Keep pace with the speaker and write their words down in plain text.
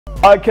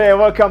Okay,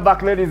 welcome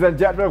back, ladies and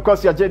gentlemen. Of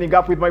course, you're joining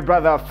up with my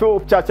brother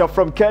Phil Chacha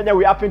from Kenya.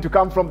 We happen to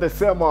come from the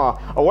same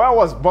where I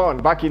was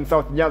born, back in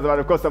South Nyanza. But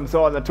of course, I'm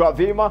so honored to have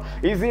him.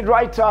 He's in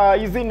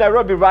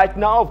Nairobi right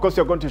now. Of course,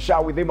 you're going to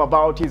share with him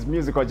about his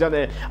musical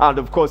journey and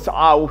of course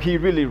how he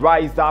really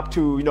rised up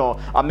to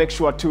make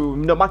sure to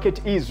market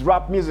his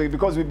rap music,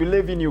 because we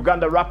believe in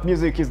Uganda rap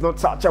music is not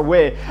such a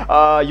way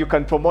you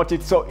can promote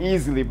it so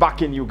easily.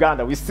 Back in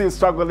Uganda, we're still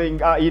struggling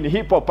in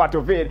hip hop part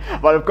of it.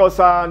 But of course,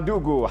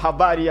 ndugu,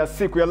 habari ya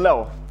siku ya leo?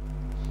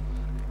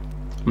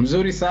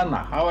 Mzuri sana.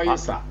 How are you,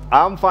 sir?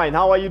 I'm fine.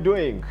 How are you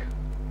doing?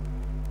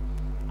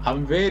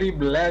 I'm very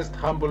blessed,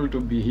 humbled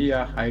to be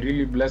here. I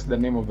really bless the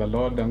name of the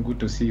Lord, and good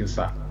to see you,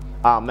 sir.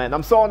 Amen.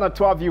 I'm so honored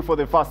to have you for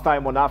the first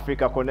time on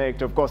Africa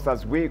Connect, of course,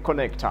 as we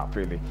connect up,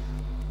 really.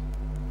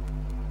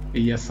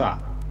 Yes, sir.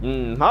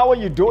 How are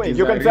you doing?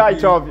 You can say I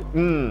to have...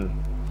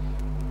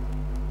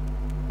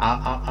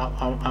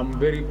 I'm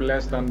very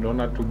blessed and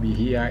honored to be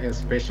here,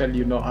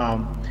 especially,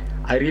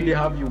 I really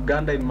have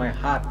Uganda in my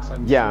heart.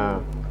 And yeah.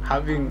 So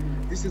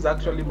this is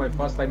actually my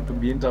first time to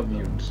be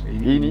interviewed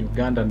in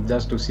Uganda, and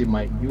just to see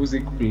my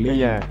music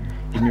play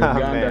in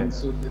Uganda. And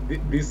so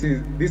this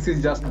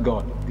is just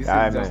God. This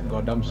is just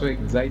God. I'm so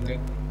excited.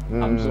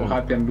 I'm so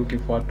happy and looking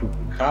forward to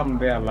come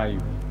there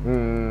live.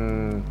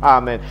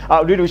 Amen.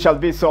 Really, we shall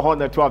be so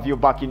honored to have you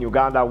back in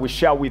Uganda. We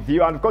share with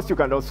you, and of course, you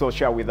can also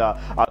share with a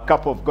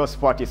couple of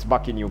gospel artists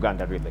back in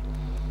Uganda, really.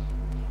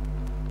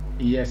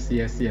 Yes.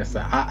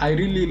 I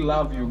really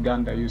love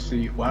Uganda. You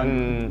see,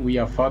 we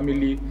are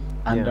family.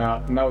 And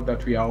now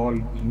that we are all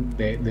in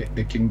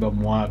the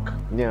kingdom work,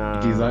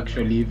 it is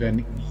actually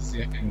even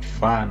easier and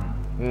fun.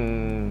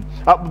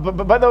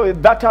 By the way,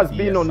 that has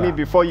been on me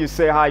before you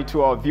say hi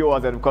to our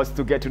viewers, and of course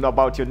to get to know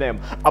about your name.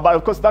 But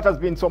of course that has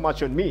been so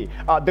much on me.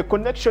 The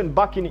connection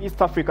back in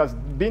East Africa has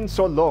been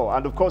so low,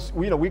 and of course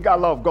we got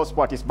a lot of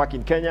gospel artists back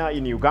in Kenya,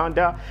 in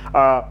Uganda,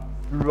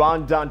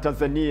 Rwanda, and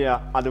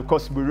Tanzania, and of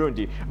course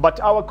Burundi. But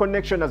our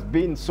connection has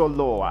been so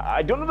low.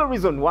 I don't know the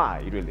reason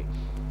why, really.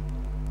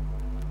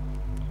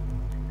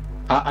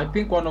 I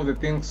think one of the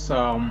things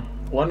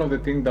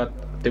that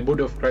the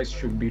body of Christ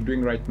should be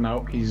doing right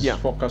now is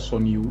focus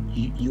on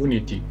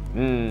unity.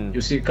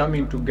 You see,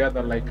 coming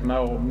together, like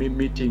now, me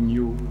meeting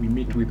you, we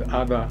meet with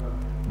other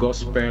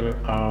gospel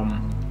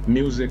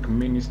music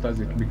ministers.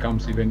 It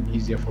becomes even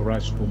easier for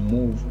us to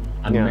move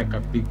and make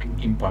a big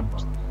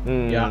impact.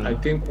 I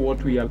think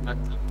what we are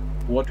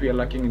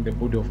lacking in the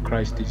body of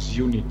Christ is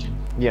unity.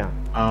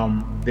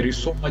 There is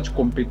so much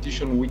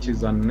competition which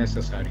is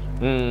unnecessary.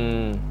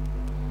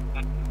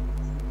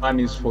 Man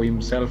is for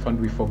himself, and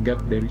we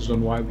forget the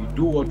reason why we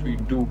do what we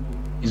do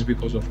is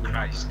because of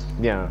Christ.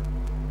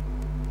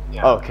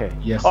 Okay.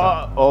 Yes.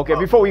 Okay.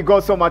 Before we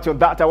go so much on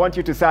that, I want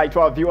you to say hi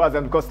to our viewers,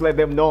 and of course let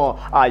them know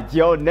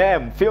your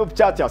name, Phil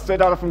Chacha,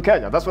 straight out from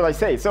Kenya. That's what I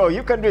say. So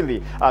you can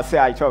really say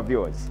hi to our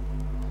viewers.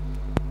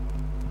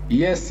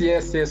 Yes,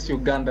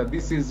 Uganda.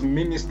 This is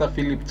Minister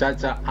Philip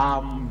Chacha.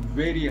 I'm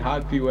very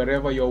happy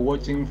wherever you're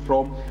watching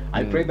from.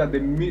 I pray that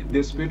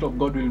the Spirit of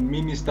God will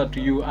minister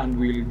to you, and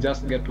we'll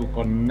just get to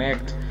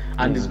connect.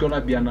 And it's gonna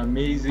be an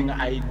amazing.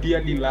 I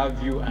dearly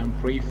love you and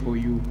pray for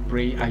you.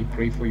 I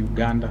pray for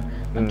Uganda.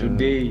 And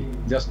today,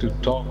 just to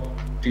talk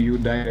to you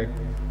direct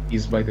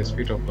is by the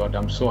Spirit of God.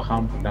 I'm so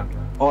humbled and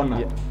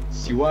honored.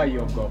 Siwa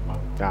your God.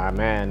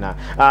 Amen.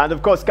 And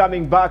of course,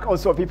 coming back,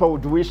 also people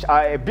would wish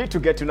a bit to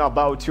get to know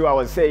about you. I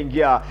was saying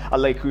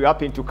like we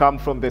happen to come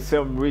from the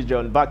same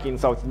region back in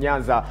South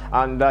Nyanza,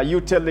 and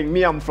you telling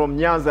me I'm from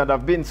Nyanza, and I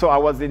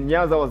was in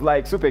Nyanza. I was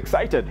like super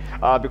excited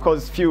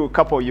because you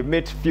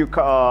meet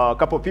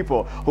couple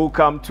people who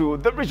come to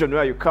the region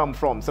where you come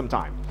from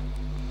sometime.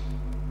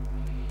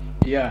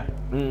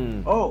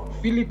 Oh,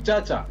 Philip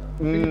Chacha.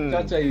 Philip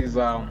Chacha is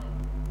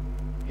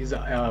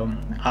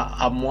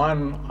I'm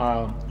one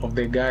of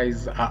the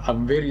guys.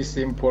 I'm very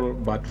simple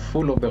but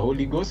full of the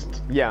Holy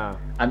Ghost.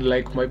 And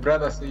like my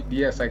brother said,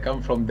 yes, I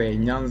come from the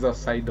Nyanza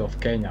side of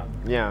Kenya.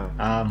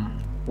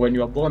 When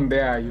you are born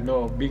there,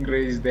 being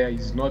raised there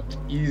is not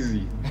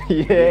easy.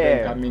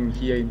 Even coming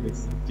here in the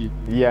city,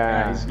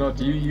 it's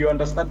not. You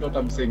understand what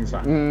I'm saying,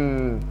 sir?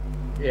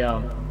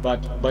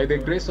 But by the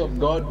grace of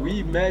God,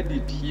 we made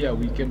it here.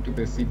 We came to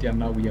the city, and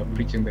now we are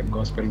preaching the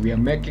gospel. We are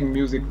making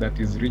music that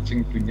is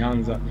reaching to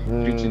Nyanza,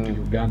 reaching to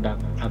Uganda,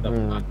 and other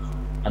parts.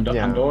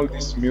 And all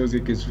this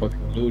music is for the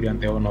glory and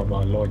the honor of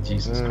our Lord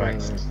Jesus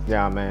Christ.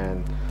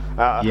 Man.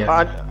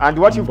 And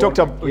what you've talked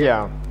about,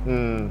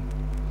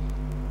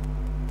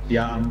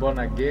 I'm born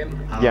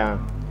again.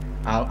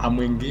 I'm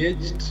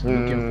engaged.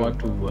 Looking forward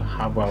to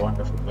have a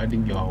wonderful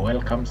wedding. You are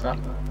welcome, sir.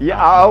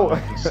 To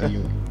see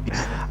you.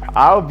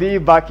 I'll be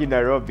back in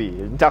Nairobi.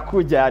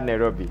 Nitakuja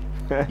Nairobi.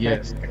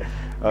 Yes.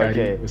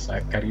 Okay.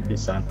 Karibu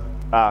sana.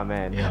 Ah,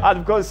 man. Yeah. And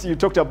of course, you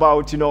talked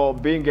about, you know,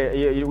 being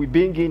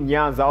in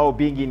Nyanza or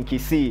being in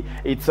Kisii.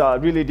 It's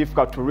really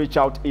difficult to reach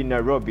out in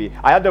Nairobi.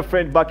 I had a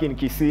friend back in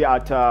Kisii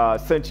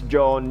at St.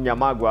 John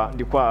Nyamagwa,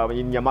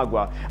 in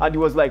Nyamagwa, and he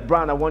was like,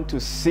 Brian, I want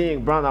to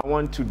sing, Brian, I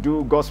want to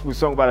do gospel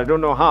song, but I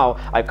don't know how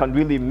I can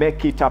really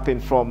make it happen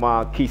from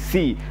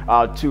Kisii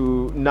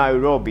to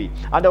Nairobi.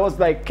 And I was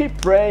like,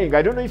 keep praying.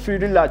 I don't know if you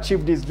really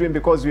achieved this dream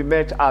because we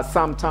met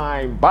some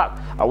time back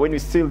when you're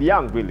still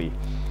young, really.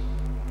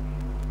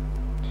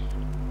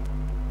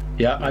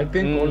 Yeah, I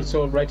think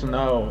also right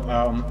now,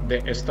 the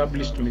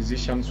established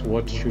musicians,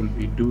 what should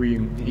be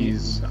doing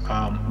is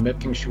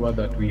making sure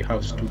that we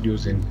have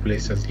studios in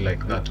places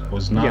like that.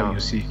 Because now you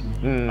see,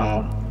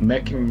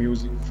 making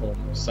music from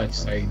such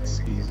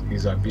sites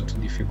is a bit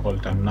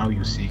difficult. And now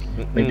you see,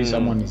 maybe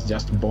someone is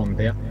just born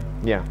there.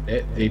 Yeah,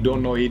 they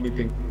don't know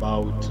anything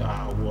about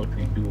what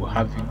we do.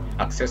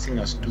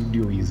 Accessing a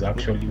studio is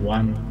actually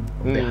one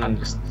of the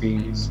hardest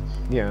things.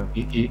 Yeah,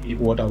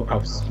 what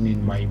I've seen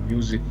in my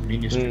music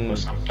ministry,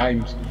 because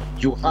sometimes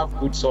you have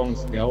good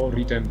songs, they're all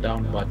written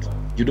down, but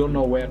you don't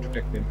know where to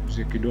take the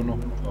music, you don't know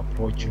who to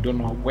approach, you don't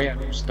know where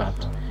to start.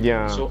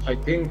 Yeah. So I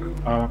think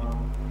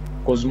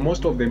because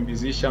most of the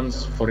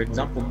musicians, for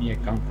example, me, I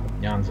come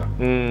from Nyanza,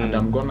 and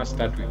I'm gonna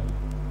start with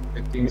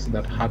the things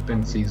that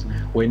happens is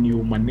when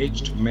you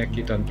manage to make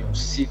it and you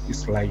see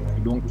this light,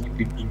 you don't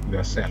keep it to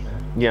yourself.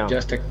 Yeah.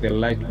 Just take the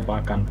light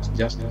back and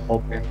just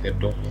open the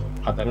door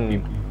for other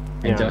people.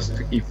 And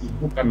just, if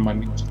you can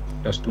manage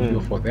the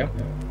studio for them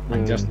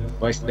and just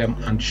advise them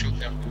and show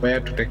them where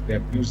to take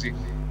their music,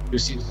 you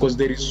see, because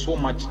there is so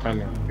much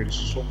talent,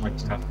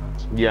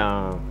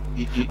 Yeah.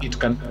 It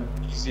can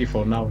be easy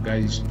for now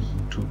guys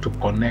to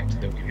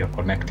connect the way we are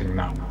connecting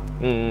now.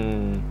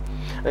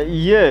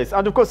 Yes,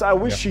 and of course I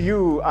wish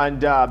you,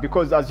 and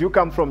because as you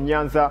come from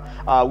Nyanza,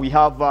 we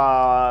have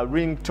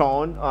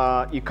Ringtone,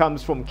 it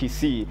comes from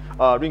Kisii,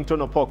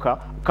 Ringtone Opoka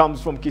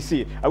comes from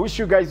Kisii. I wish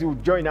you guys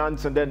would join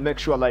hands and then make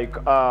sure like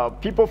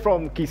people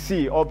from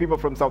Kisii or people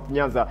from South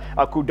Nyanza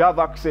could have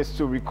access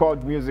to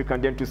record music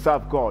and then to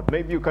serve God.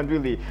 Maybe you can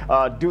really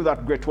do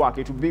that great work.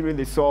 It would be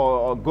really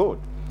so good.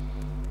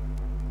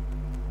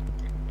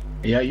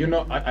 Yeah, you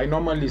know, I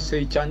normally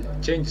say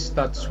change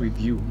starts with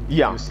you.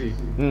 Yeah. You see.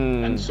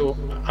 And so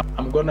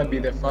I'm gonna be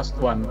the first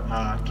one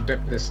to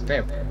take the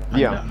step.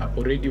 And,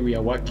 already we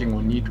are working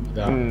on it with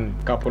a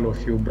couple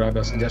of you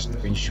brothers just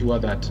to ensure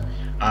that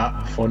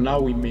for now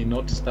we may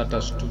not start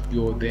a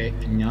studio there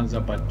in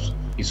Nyanza, but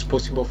it's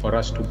possible for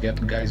us to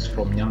get guys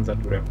from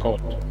Nyanza to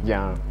record.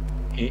 Yeah.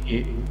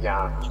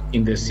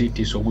 In the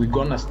city. So we're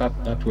gonna start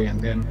that way, and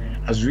then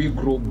as we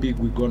grow big,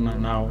 we're gonna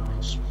now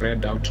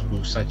spread out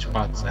to such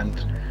parts. And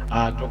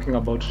talking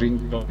about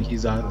Ringtone,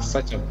 he's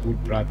such a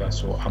good brother,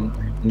 so I'm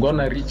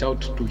gonna reach out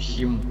to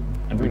him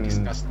and we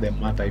discuss the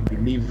matter. I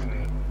believe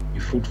be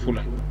fruitful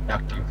and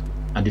productive,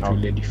 and it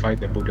will edify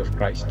the body of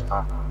Christ.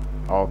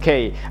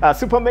 Okay,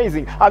 super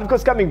amazing. And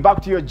because coming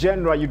back to your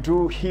genre, you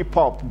do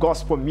hip-hop,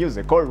 gospel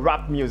music or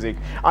rap music,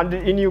 and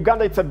in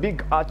Uganda it's a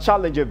big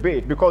challenge a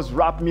bit because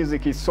rap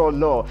music is so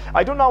low.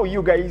 I don't know how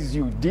you guys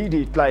did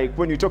it. Like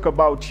when you talk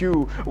about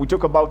you, we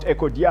talk about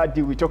Eko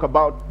Diadi, we talk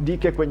about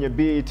DK Kwenye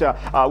Beat,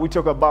 we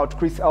talk about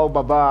Chris L.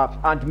 Baba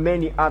and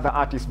many other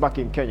artists back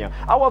in Kenya.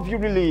 How have you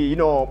really, you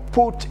know,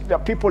 put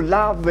people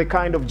love the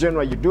kind of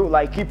genre you do,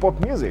 like hip-hop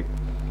music?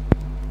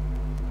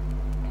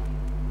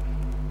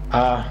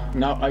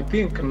 Now I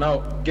think now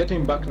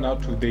getting back now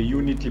to the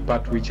unity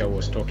part which I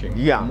was talking.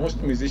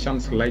 Most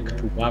musicians like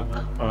to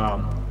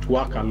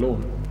work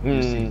alone.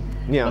 You see.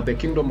 But the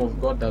kingdom of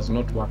God does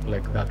not work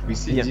like that. We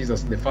see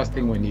Jesus, the first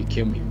thing when he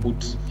came,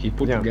 he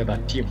put together a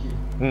team.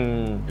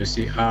 You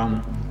see,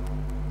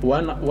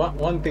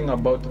 one thing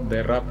about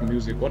the rap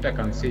music, what I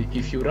can say,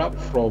 if you rap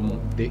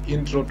from the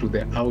intro to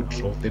the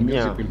outro, the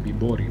music will be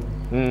boring.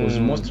 Because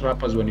most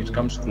rappers, when it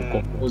comes to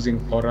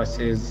composing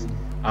choruses,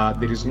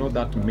 there is no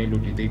that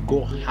melody. They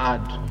go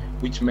hard,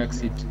 which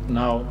makes it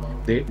now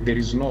there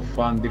is no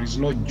fun, there is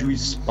no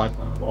juice part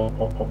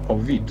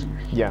of it.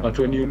 But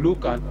when you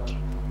look at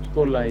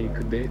people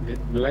like the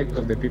likes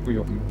of the people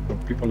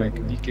like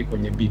DK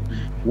Kwenye Beat,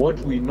 what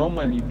we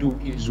normally do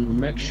is we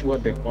make sure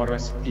the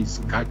chorus is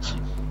catchy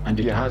and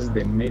it has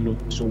the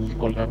melody. So we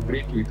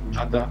collaborate with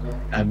other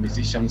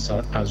musicians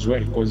as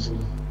well, because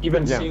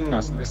even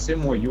singers the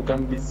same way. You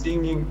can be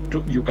singing,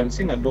 you can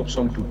sing a dope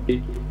song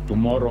today,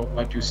 tomorrow,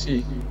 but you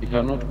see, it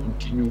cannot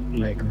continue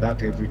like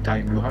that every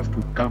time. You have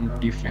to come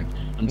different.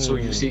 And so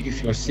you see,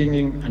 if you're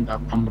singing and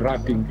I'm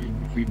rapping,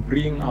 if we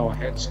bring our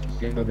heads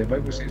together, the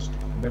Bible says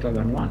better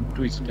than one,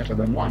 two is better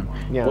than one.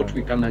 What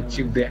we can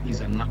achieve there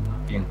is another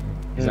thing.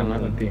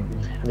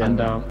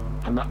 And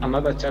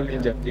another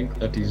challenge I think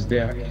that is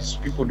there is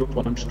people don't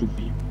want to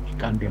be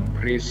unique and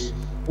embrace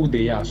who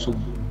they are. So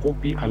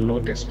copy a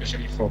lot,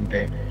 especially from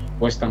the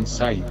Western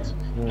side.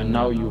 And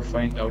now you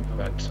find out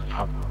that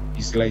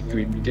it's like you're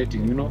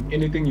imitating. You know,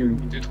 anything you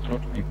imitate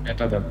cannot be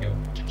better than the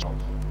original.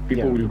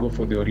 People will go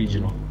for the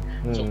original.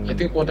 So I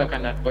think what I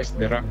can advise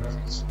the rappers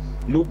is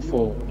look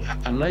for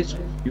a nice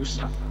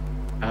producer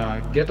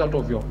Get out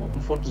of your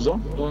comfort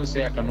zone. Don't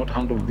say I cannot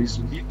handle this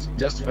beat.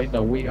 Just find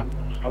a way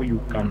how you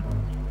can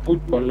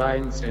put your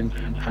lines and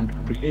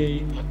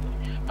play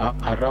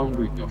around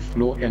with your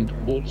flow, and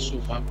also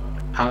have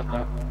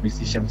other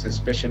musicians,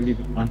 especially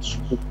the ones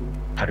who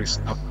are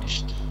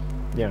established.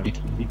 Yeah.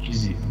 It will be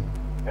easy.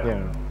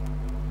 Yeah.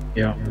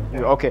 Yeah.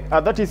 Okay,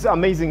 that is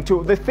amazing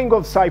too. The thing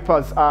of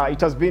Cyprus,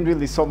 it has been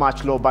really so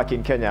much low back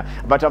in Kenya,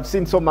 but I've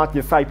seen so much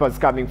the Cyprus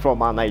coming from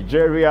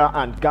Nigeria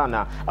and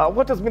Ghana.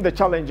 What has been the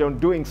challenge on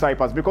doing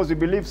Cyprus? Because we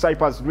believe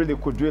Cyprus really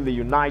could really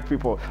unite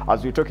people,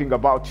 as we're talking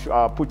about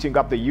putting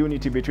up the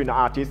unity between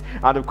artists.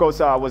 And of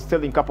course, I was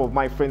telling a couple of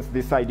my friends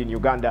this side in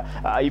Uganda,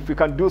 if we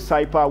can do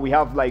Cyprus, we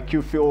have like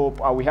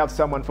QFIOP, we have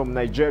someone from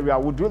Nigeria,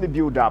 would really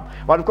build up.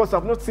 But of course,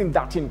 I've not seen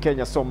that in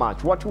Kenya so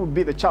much. What would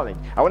be the challenge?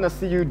 I want to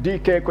see you,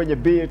 DK,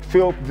 kwenye beat,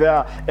 Philip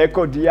there,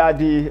 Echo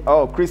Diadi,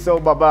 oh,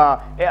 Crystal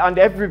Baba, and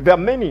there are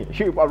many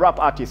rap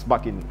artists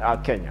back in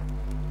Kenya.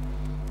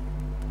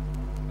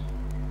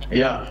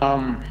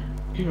 Yeah.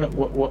 You know,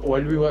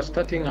 while we were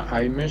starting,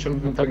 I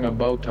mentioned something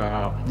about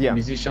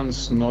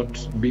musicians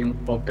not being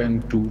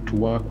open to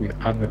work with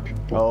other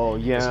people. Oh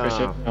yeah.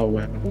 Especially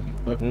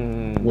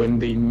when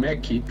they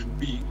make it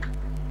big.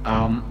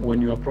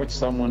 When you approach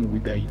someone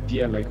with the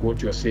idea like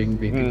what you're saying,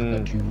 they think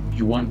that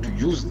you want to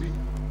use them.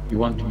 You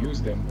want to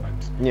use them,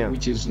 but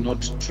which is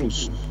not true.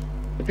 So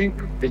I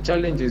think the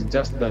challenge is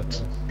just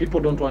that people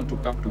don't want to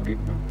come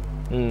together.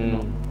 You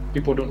know,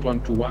 people don't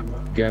want to work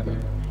together.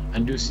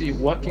 And you see,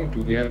 working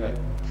together,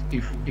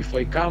 if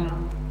I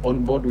come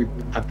on board with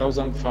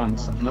 1,000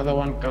 fans, another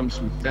one comes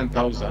with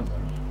 10,000,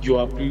 you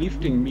are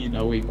uplifting me in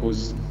a way,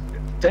 because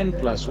 10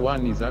 plus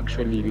 1 is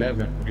actually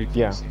 11. Right?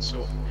 Yeah.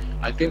 So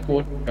I think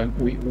what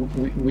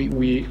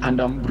we and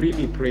I'm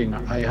really praying.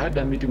 I had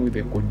a meeting with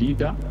the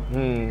Kodida.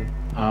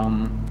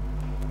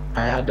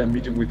 I had a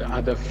meeting with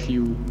other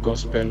few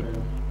gospel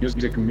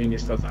music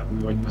ministers,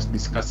 and we were just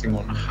discussing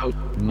on how to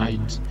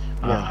unite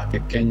the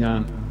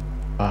Kenyan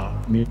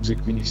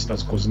music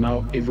ministers, because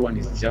now everyone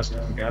is just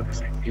on the other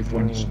side.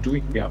 Everyone is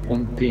doing their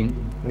own thing,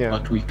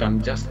 but we can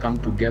just come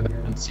together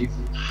and see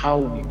how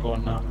we're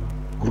gonna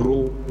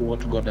grow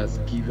what God has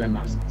given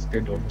us,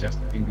 instead of just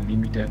being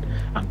limited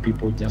and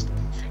people just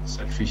feel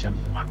selfish and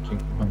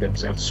working on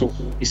themselves. So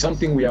it's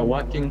something we are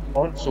working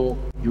on. So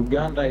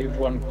Uganda,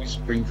 everyone who is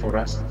praying for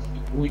us,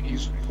 who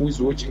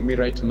is watching me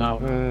right now,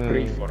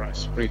 pray for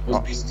us. Pray,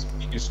 because this is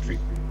ministry.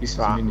 This is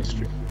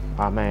ministry.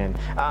 Amen.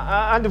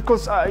 And of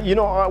course, you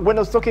know, when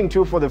I was talking to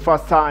you for the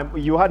first time,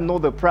 you had no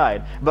the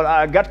pride, but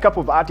I got a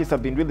couple of artists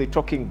I've been really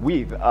talking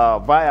with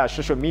via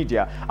social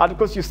media, and of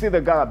course you see they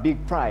got a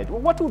big pride.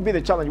 What would be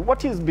the challenge?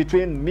 What is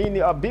between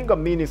being a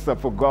minister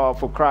for God,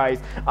 for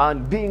Christ,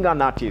 and being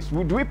an artist?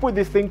 Would we put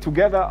this thing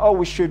together, or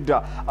we should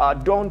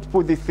don't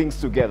put these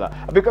things together?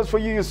 Because for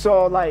you, you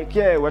saw like,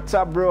 yeah, what's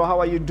up, bro? How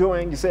are you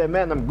doing? You say,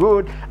 man, I'm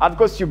good. And of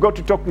course, you go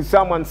to talk with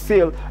someone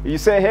still, you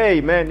say,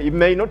 hey, man, it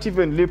may not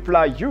even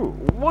reply you.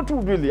 How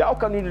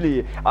can we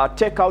really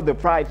take out the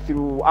pride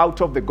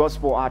out of the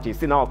gospel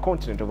artists in our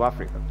continent of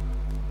Africa?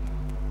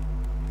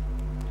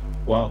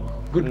 Wow,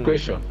 good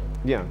question.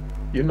 Yeah.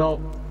 You know,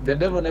 the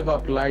devil never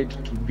applied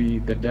to be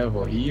the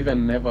devil. He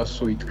even never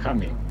saw it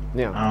coming.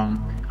 Yeah.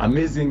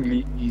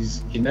 Amazingly,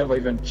 he never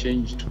even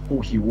changed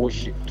who he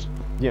worshipped.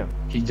 Yeah.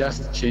 He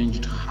just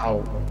changed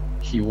how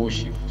he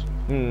worshipped.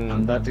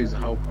 And that is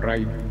how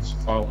pride is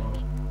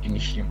found in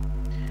him.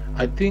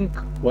 I think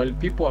while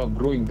people are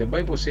growing, the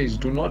Bible says,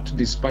 do not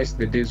despise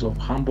the days of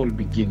humble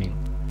beginning.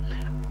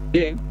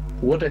 Again,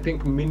 what I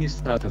think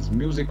ministers,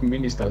 music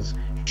ministers,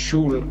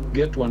 should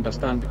get to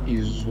understand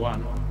is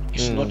one,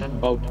 it's not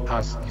about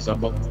us, it's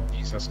about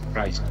Jesus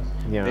Christ.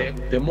 Yeah.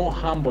 The more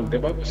humble, the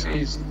Bible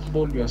says,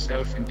 humble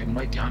yourself in the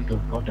mighty hand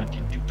of God, and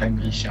in due time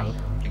he shall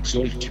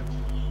exalt you.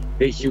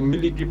 The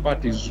humility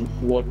part is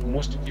what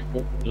most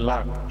people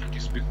lack, and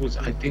it's because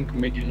I think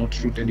maybe not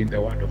rooted in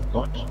the word of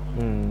God.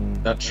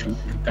 That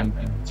can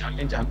be a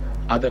challenge, and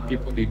other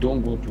people, they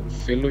don't go to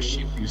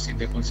fellowship. You see,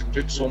 they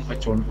concentrate so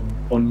much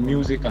on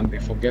music, and they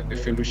forget the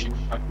fellowship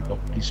part of the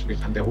Holy Spirit,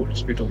 and the Holy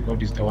Spirit of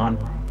God is the one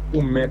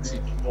who makes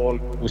it all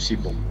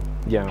possible.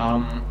 Yeah.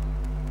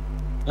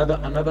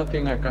 Another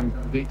thing I can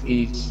say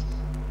is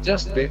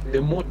just the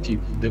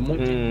motive. The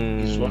motive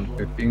is one of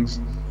the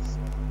things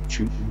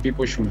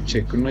people should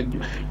check.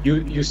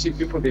 You see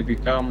people, they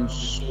become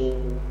so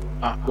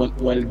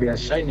while they are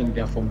shining, they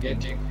are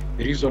forgetting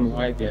the reason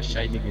why they are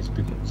shining is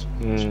because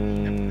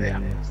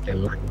the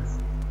light.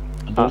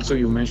 And also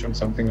you mentioned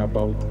something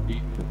about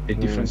the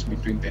difference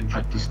between the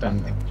artist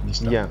and the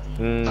minister. Yeah.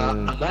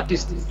 An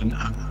artist is an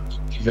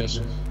empty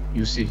vessel,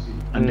 you see,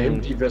 and the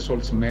empty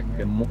vessels make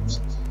the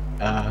most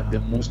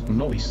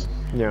noise.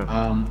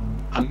 Yeah.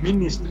 A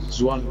minister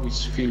is one who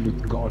is filled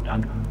with God,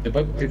 and the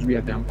Bible says we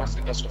are the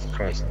ambassadors of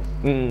Christ,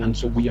 and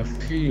so we are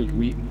filled.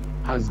 We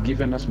has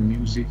given us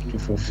music to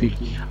fulfill.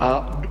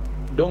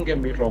 Don't get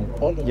me wrong,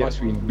 all of us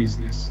are in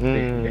business.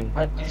 The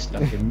artists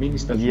and the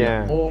ministers, we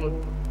are all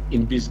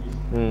in business.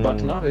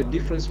 But now the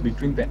difference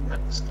between the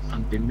artist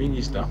and the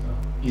minister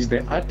is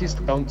the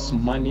artist counts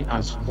money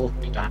as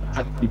profit and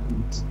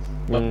attributes,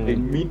 but the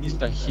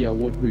minister here,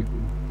 what we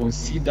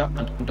consider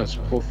and count as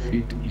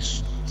profit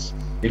is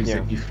there is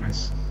a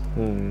difference.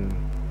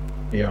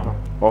 Yeah.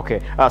 Okay.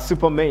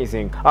 Super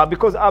amazing.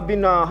 Because I've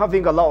been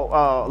having a lot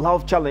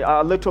of challenge,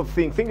 a lot of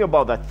thinking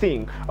about that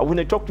thing. When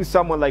I talk to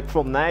someone like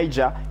from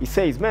Niger, he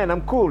says, "Man,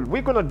 I'm cool.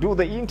 We're gonna do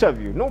the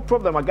interview. No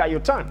problem. I got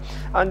your time."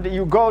 And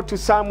you go to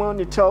someone,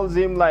 he tells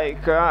him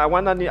like, "I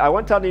want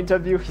an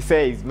interview." He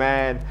says,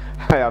 "Man,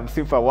 I'm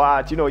super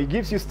what?" You know, he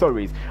gives you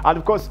stories. And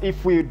of course,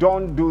 if we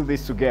don't do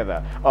this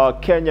together,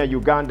 Kenya,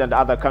 Uganda, and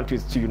other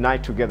countries to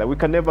unite together, we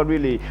can never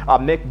really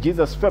make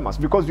Jesus famous,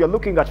 because we are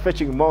looking at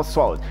fetching more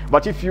souls.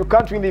 But if you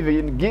can't really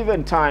be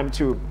given time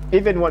to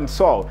even one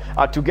soul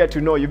to get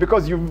to know you,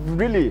 because you've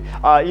really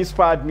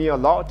inspired me a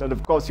lot, and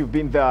of course you've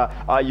been there,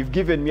 you've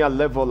given me a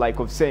level like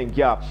of saying,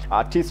 yeah,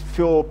 artist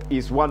Philip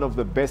is one of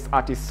the best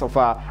artists so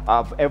far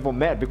I've ever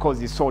met, because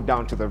he's so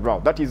down to the raw.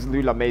 That is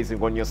really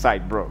amazing on your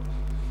side, bro.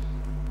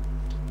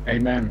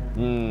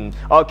 Amen.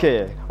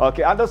 Okay.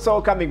 And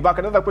also coming back,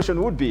 another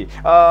question would be,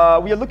 we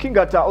are looking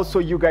at also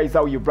you guys,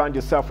 how you brand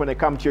yourself when it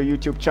comes to your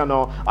YouTube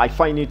channel. I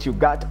find it you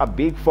got a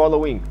big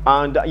following,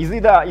 and is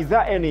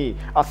there any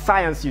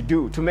science you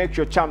do to make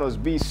your channels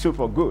be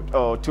super good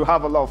or to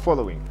have a lot of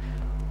following?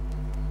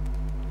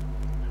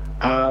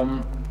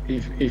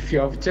 If you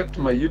have checked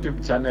my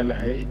YouTube channel,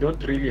 I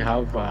don't really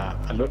have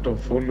a lot of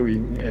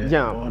following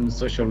on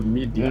social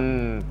media,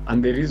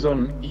 and the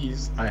reason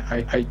is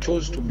I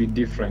chose to be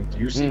different.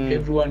 You see,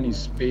 everyone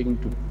is paying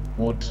to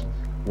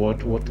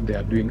promote what they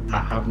are doing. I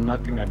have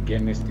nothing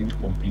against it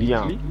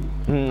completely.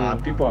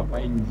 People are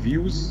buying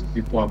views,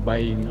 people are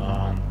buying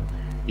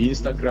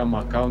Instagram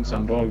accounts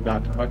and all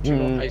that, but you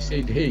know, I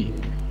said, hey,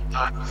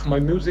 if my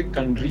music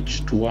can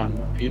reach to one,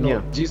 you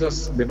know,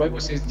 Jesus, the Bible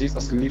says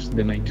Jesus leaves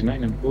the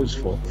 99 and goes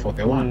for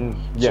the one.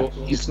 So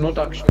it's not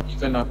actually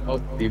even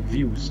about the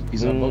views,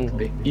 it's about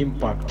the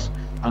impact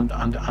and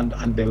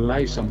the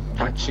lives I'm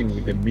touching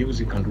with the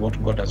music and what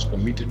God has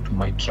committed to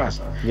my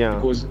trust.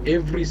 Because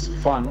every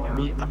fan,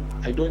 me,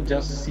 I don't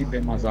just see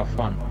them as a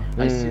fan.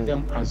 I see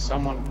them as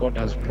someone God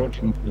has brought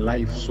in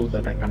life so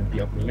that I can be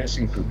a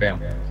blessing to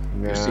them.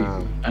 You see,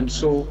 and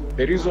so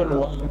the reason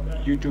why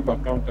YouTube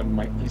account and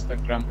my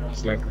Instagram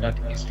is like that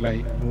is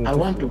like I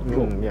want to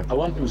grow. I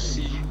want to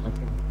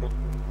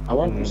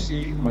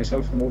see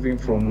myself moving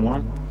from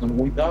one and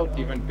without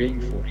even paying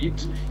for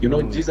it. You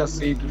know, Jesus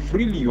said,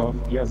 "Freely you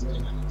have, He has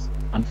given us,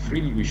 and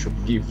freely we should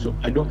give." So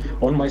I don't,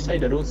 on my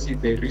side, I don't see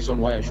the reason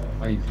why I should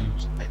buy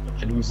views.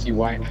 I don't see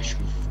why I should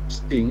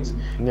things,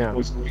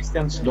 because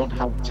Christians don't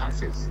have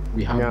chances.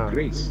 We have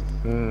grace,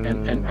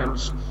 and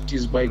it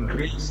is by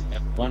grace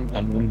that one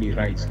can only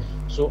rise.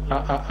 So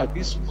at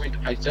this point,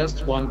 I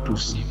just want to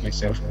see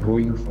myself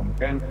growing from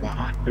 10 to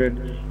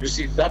 100. You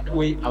see, that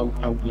way I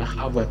will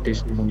have a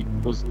testimony,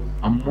 because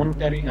I'm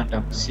monitoring and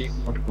I'm seeing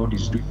what God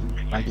is doing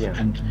in my life,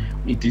 and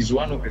it is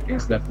one of the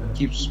things that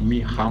keeps me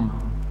humble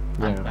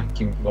and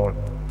thanking God,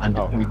 and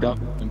without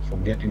even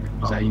forgetting,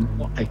 because I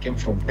know I came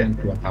from 10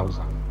 to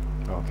 1,000.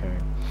 Okay.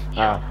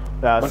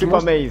 Super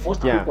amazing.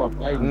 Most people are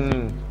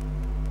buying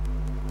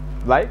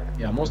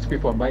most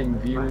people are buying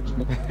views.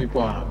 Most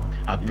people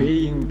are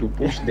paying to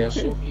push their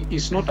soul.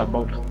 It's not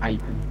about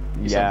hype.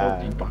 It's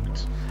about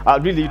impact.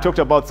 Really, you talked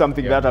about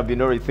something that I've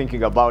been already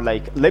thinking about,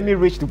 like, let me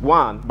reach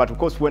one, but of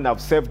course when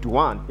I've saved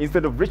one,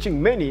 instead of reaching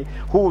many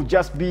who will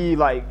just be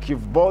like,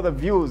 you've bought the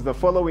views, the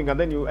following, and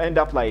then you end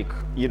up like,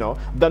 you know,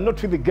 they're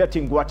not really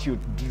getting what you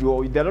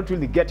do, they're not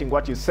really getting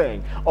what you're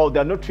saying, or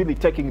they're not really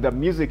taking the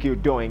music you're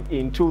doing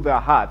into their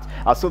hearts,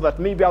 so that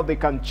maybe how they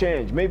can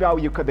change, maybe how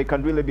they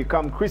can really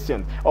become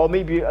Christians, or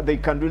maybe they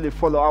can really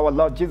follow our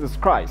Lord Jesus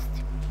Christ.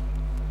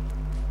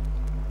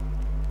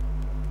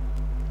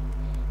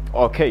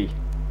 Okay.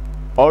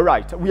 All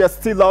right, we are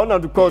still on,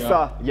 and of course,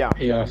 so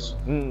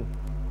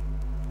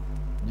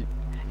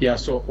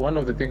one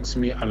of the things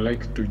I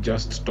like to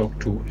just talk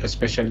to,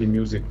 especially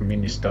music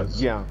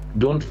ministers,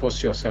 don't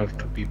force yourself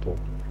to people.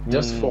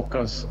 Just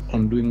focus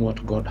on doing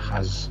what God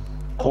has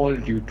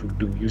called you to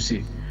do, you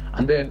see,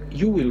 and then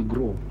you will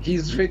grow. He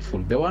is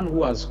faithful. The one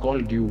who has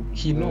called you,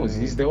 He knows.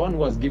 He's the one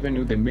who has given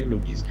you the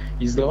melodies.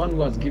 He's the one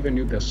who has given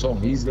you the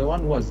song. He's the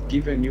one who has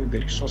given you the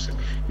resources.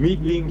 Me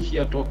being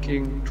here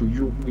talking to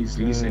you who is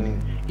listening,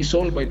 it's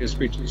all by the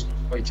Spirit. It's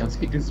not by chance.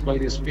 It is by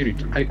the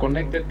Spirit. I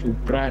connected to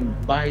Brian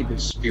by the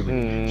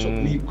Spirit. So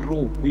we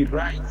grow, we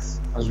rise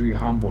as we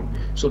humble.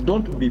 So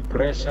don't be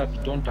pressured.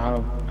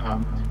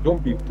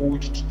 Don't be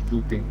pushed to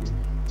do things.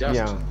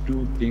 Just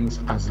do things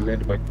as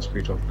led by the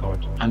Spirit of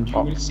God, and you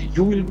will see,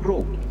 you will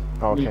grow.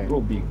 You will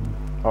grow big.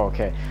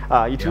 Okay,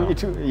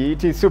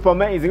 it is super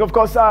amazing. Of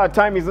course,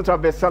 time is not our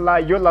best ally.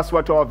 Your last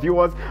word to our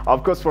viewers.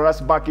 Of course, for us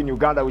back in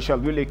Uganda, we shall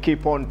really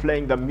keep on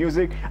playing the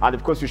music, and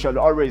of course, we shall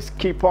always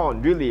keep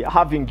on really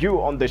having you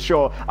on the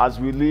show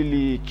as we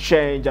really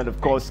change and of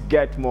course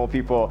get more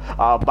people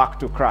back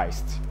to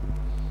Christ.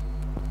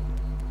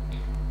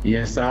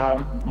 Yes,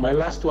 my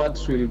last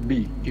words will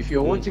be, if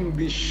you're watching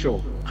this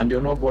show and you're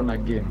not born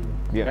again,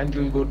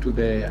 kindly go to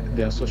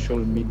their social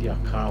media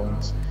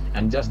accounts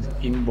and just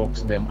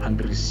inbox them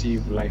and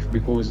receive life,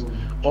 because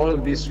all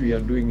this we are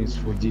doing is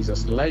for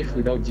Jesus. Life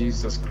without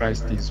Jesus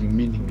Christ is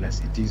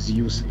meaningless. It is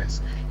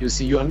useless. You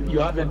see, you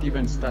haven't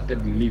even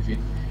started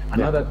living.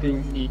 Another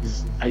thing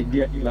is, I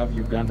dearly love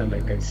Uganda,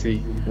 like I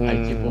say.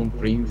 I keep on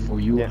praying for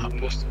you.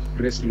 Apostle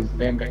Grace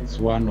Lupenga is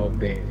one of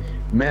the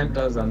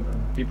mentors and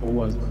people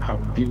who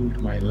have built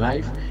my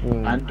life.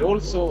 And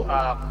also,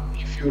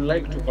 if you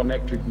like to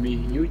connect with me,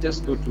 you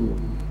just go to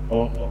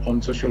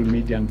on social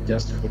media and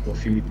just photo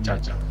Philip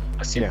Chacha.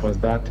 As simple as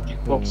that.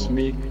 Inbox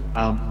me.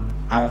 I'll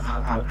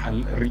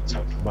reach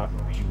out back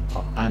to you.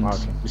 And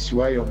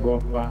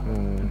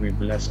we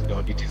bless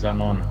God. It is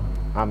an honor.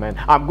 Amen.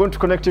 I'm going to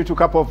connect you to a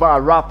couple of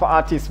rap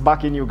artists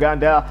back in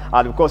Uganda,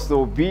 and of course it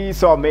will be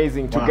so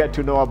amazing to get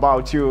to know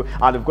about you,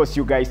 and of course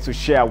you guys to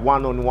share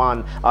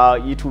one-on-one.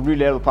 It will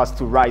really help us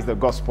to rise the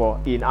gospel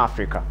in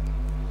Africa.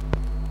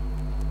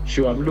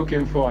 Sure, I'm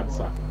looking forward,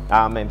 sir.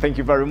 Amen. Thank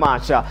you very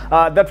much.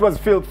 That was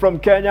Phil from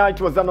Kenya.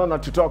 It was an honor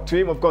to talk to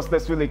him. Of course,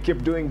 let's really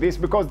keep doing this,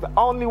 because the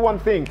only one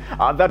thing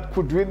that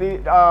could really,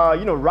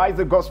 rise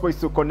the gospel is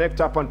to connect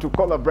up and to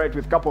collaborate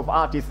with a couple of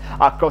artists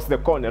across the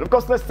continent. Of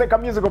course, let's take a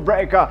musical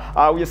break.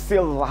 We're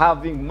still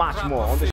having much more on the